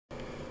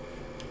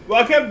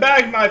Welcome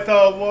back, my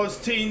fellow wolves,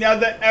 to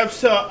another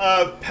episode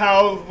of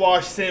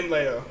PowerWash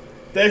Simulator.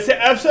 This is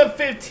episode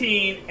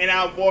 15, and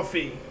I'm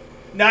Wolfie.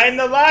 Now, in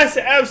the last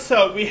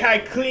episode, we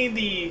had cleaned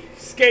the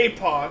skate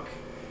park,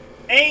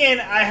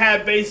 and I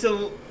had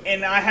basically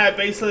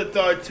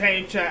thrown a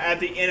tantrum at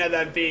the end of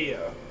that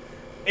video.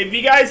 If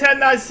you guys have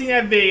not seen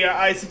that video,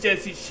 I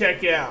suggest you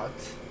check it out.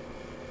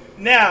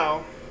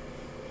 Now,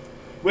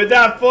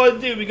 without further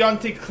ado, we're going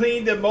to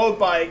clean the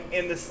motorbike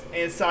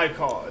and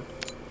sidecar.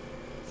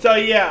 So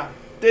yeah,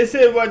 this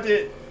is what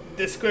the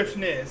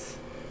description is.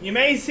 You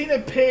may see the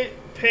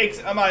pics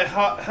of my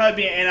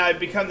hubby and I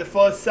become the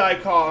first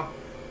sidecar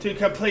to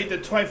complete the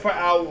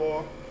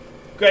 24-hour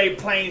Great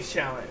Plains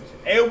Challenge.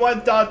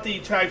 Everyone thought the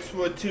tracks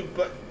were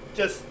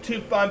just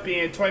too bumpy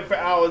and 24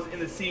 hours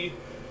in the sea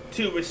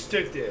too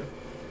restrictive.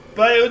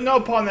 But it was no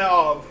problem at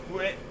all.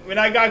 When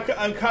I got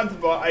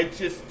uncomfortable, I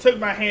just took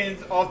my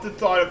hands off the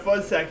throttle for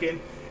a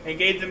second and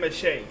gave them a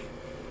shake.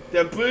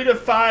 The brutal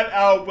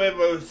 5-hour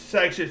river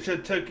section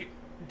should took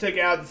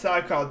out the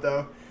sidecar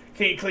though.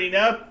 Can you clean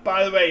up?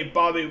 By the way,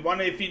 Bobby,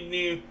 wonder if you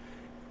knew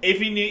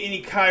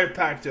any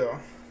chiropractor.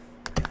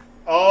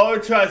 Oh,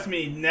 trust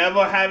me,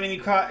 never have any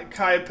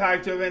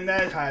chiropractor when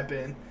that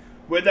happened.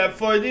 Without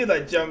further ado,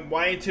 let's jump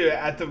right into it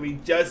after we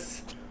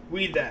just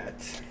read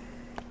that.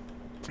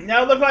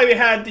 Now it looks like we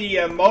had the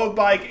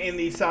motorbike and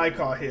the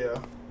sidecar here.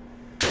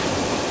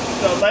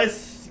 So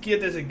let's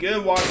give this a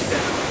good walk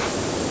down.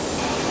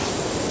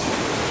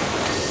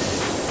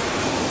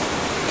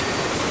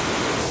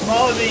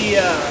 Small the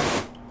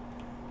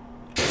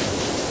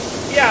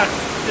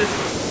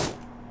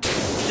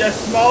just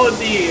smaller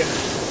the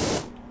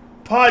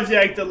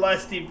project, the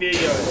less the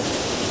video is.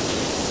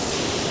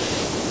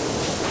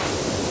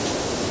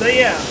 So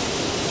yeah.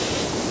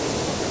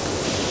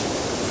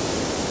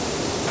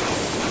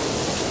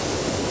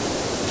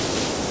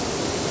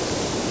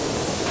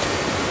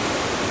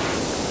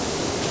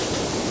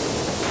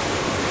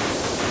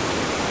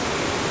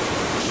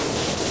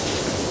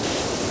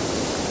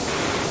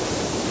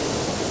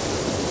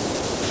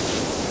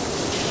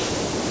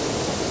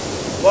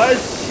 What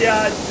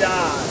shall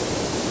die?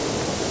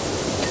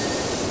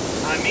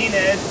 I mean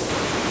it.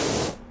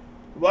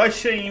 What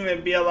shouldn't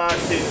even be allowed to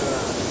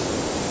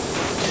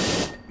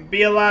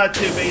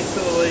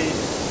basically.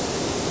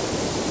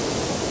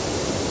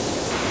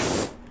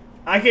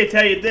 I can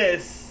tell you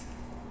this.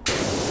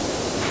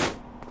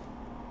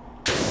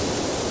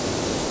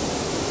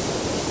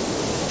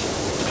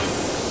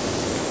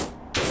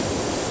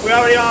 We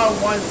already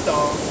on 1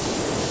 star.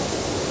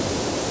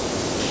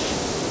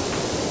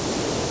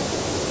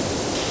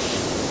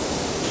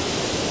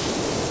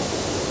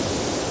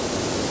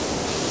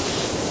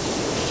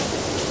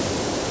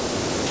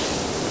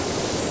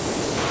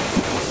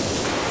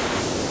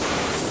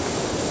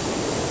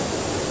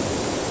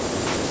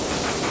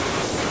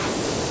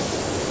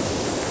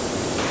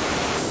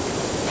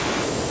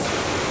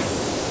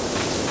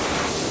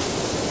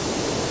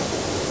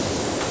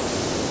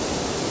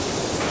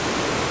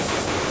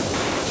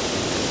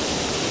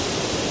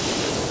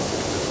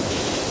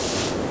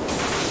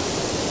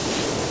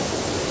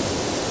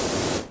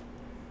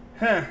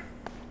 Huh.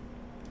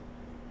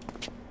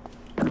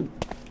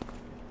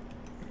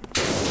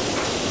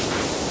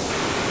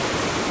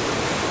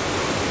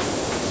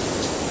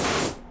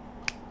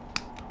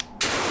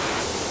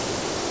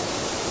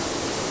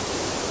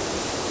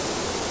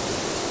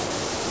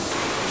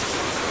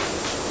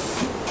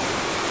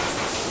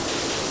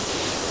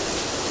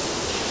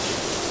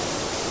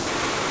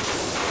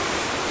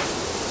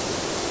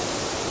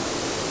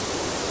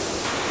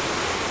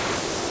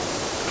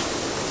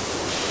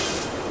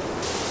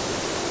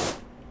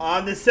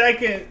 On the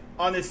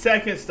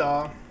second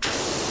star,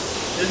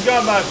 it's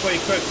gone by pretty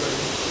quickly.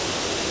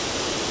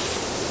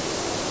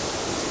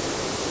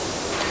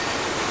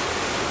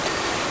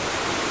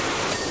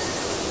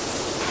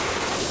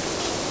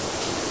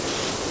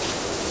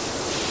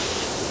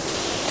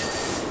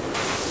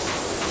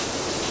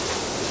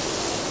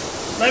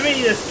 Let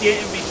me just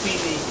get in between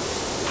these.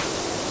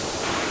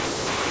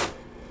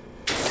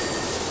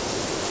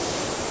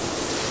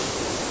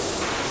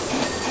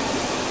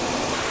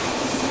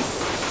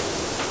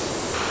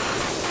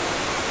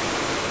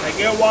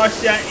 Get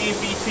washed out in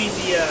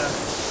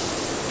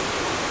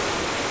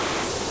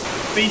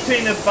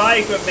between the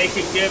bike would make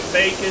a good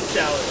bacon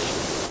salad.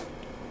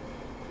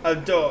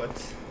 Of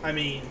dirt, I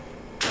mean.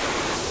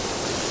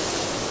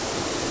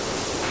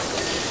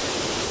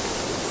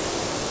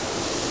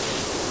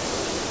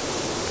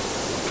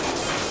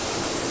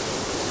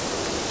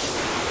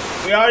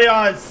 We already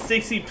on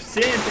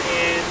 60%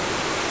 and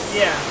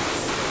yeah.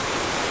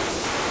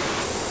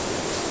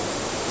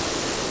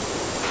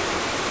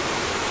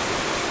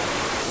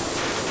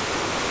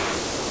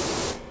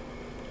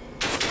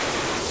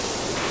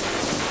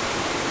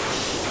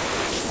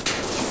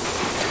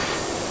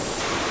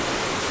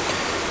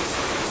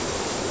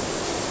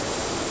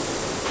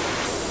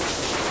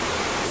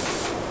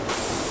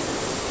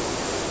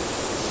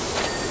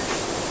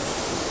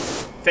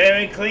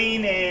 Very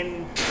clean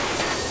and,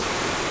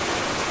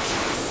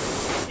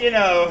 you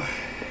know,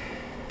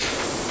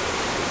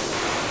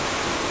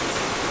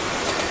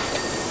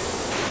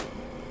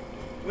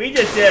 We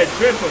just did a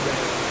triple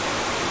there.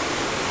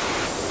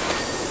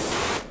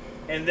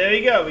 And there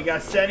you go, we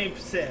got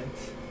 70%.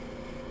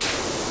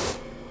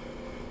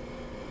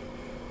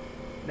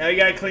 Now we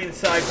gotta clean the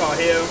sidecar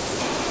here.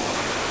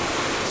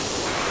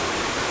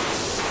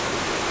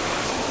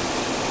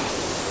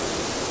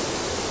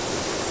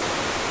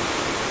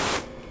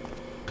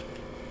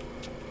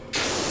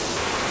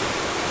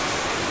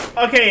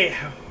 Okay,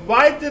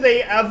 why do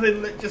they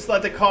actually just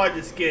let the car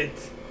just get?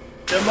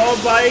 The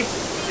motorbike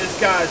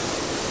just got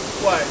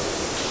what?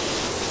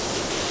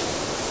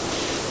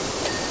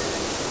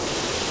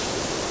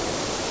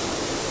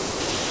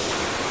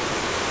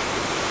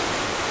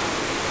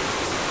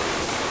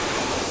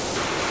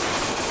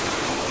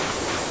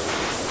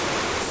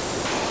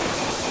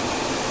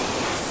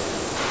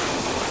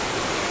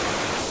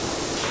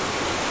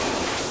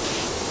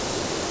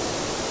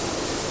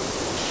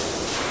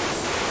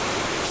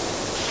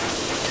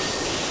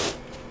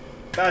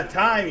 About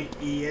time,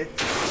 you idiot.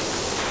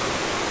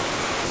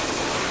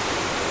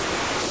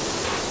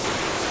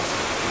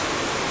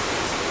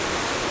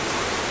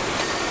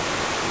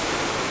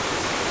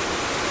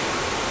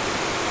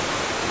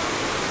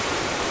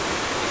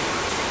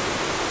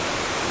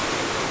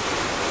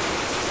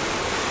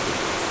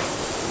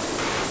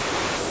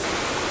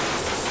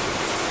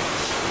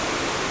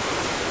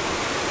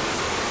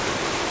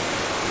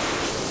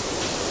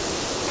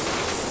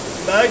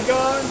 Mud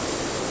gone?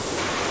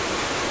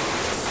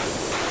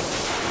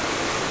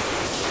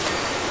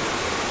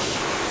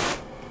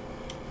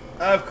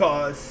 Of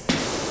course.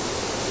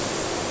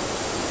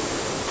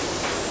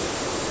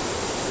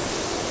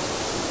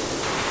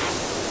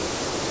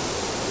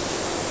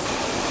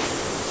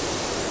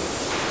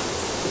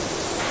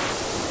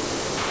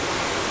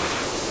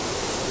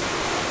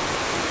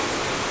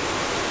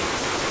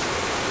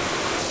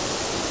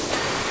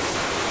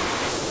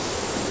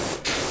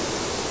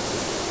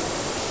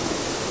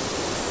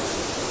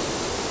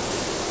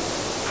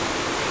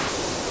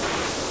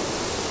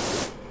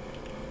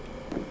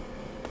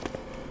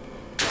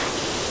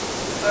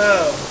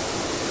 Oh.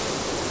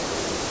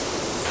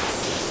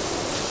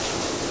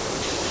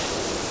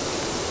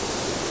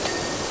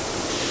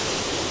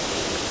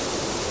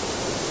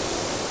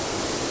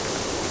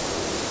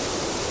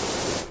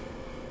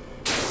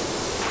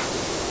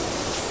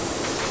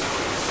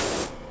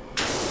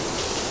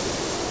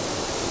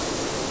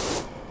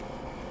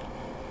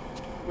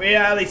 We're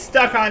at least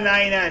stuck on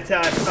 99 until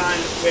I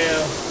find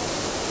where.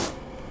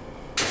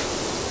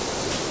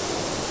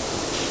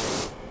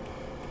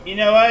 You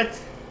know what?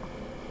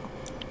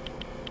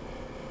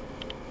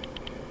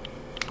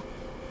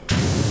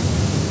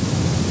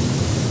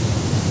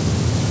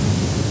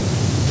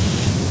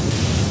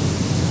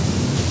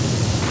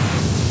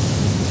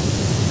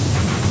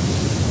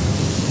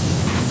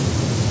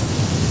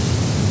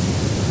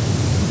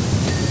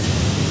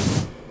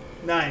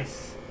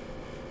 Nice.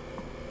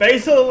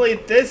 Basically,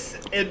 this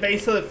is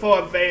basically for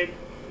a very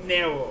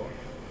narrow.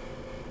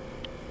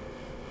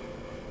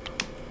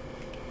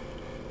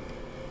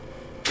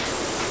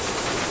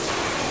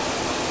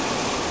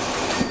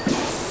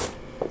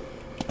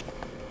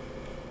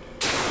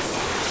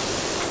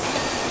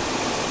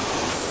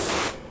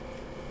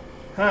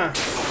 Huh.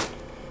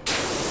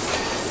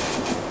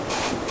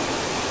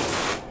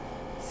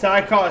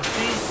 Sidecar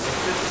seats.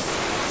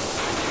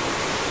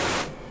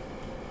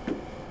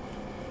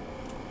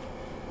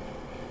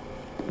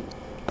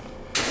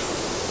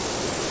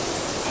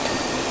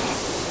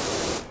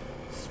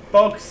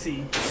 Spoke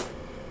seat.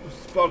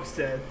 Spoke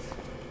set.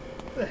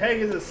 What the heck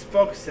is a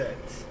spoke set?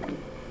 I'm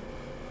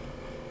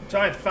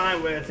trying to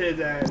find where it is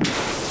at.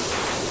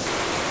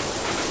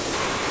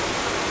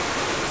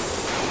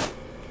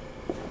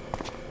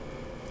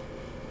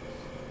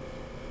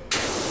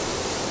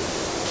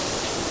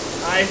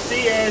 I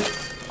see it.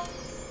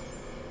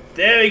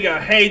 There we go.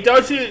 Hey,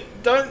 don't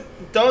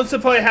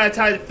suppose I had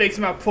time to fix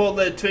my poor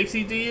little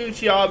Trixie, do you?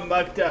 She all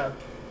mucked up.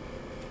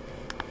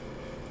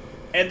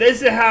 And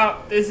this is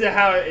how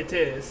it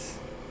is.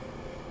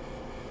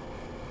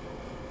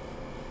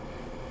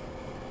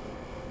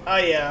 Oh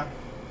yeah.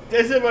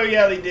 This is what we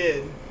really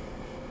did.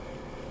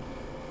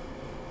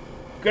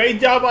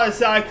 Great job on the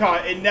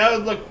sidecar. It never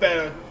looked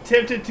better.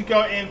 Tempted to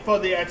go in for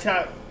the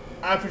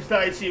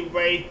Appreciation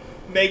Ray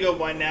Mega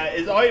one now.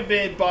 It's always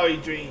been Bobby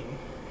Dream.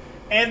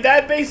 And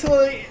that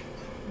basically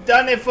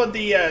done it for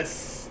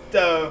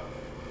the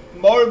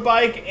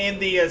motorbike and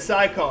the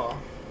sidecar.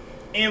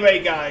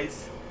 Anyway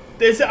guys.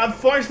 This is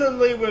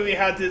unfortunately where we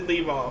had to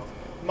leave off.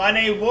 My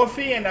name is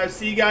Wolfie, and I'll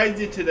see you guys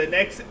into the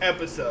next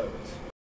episode.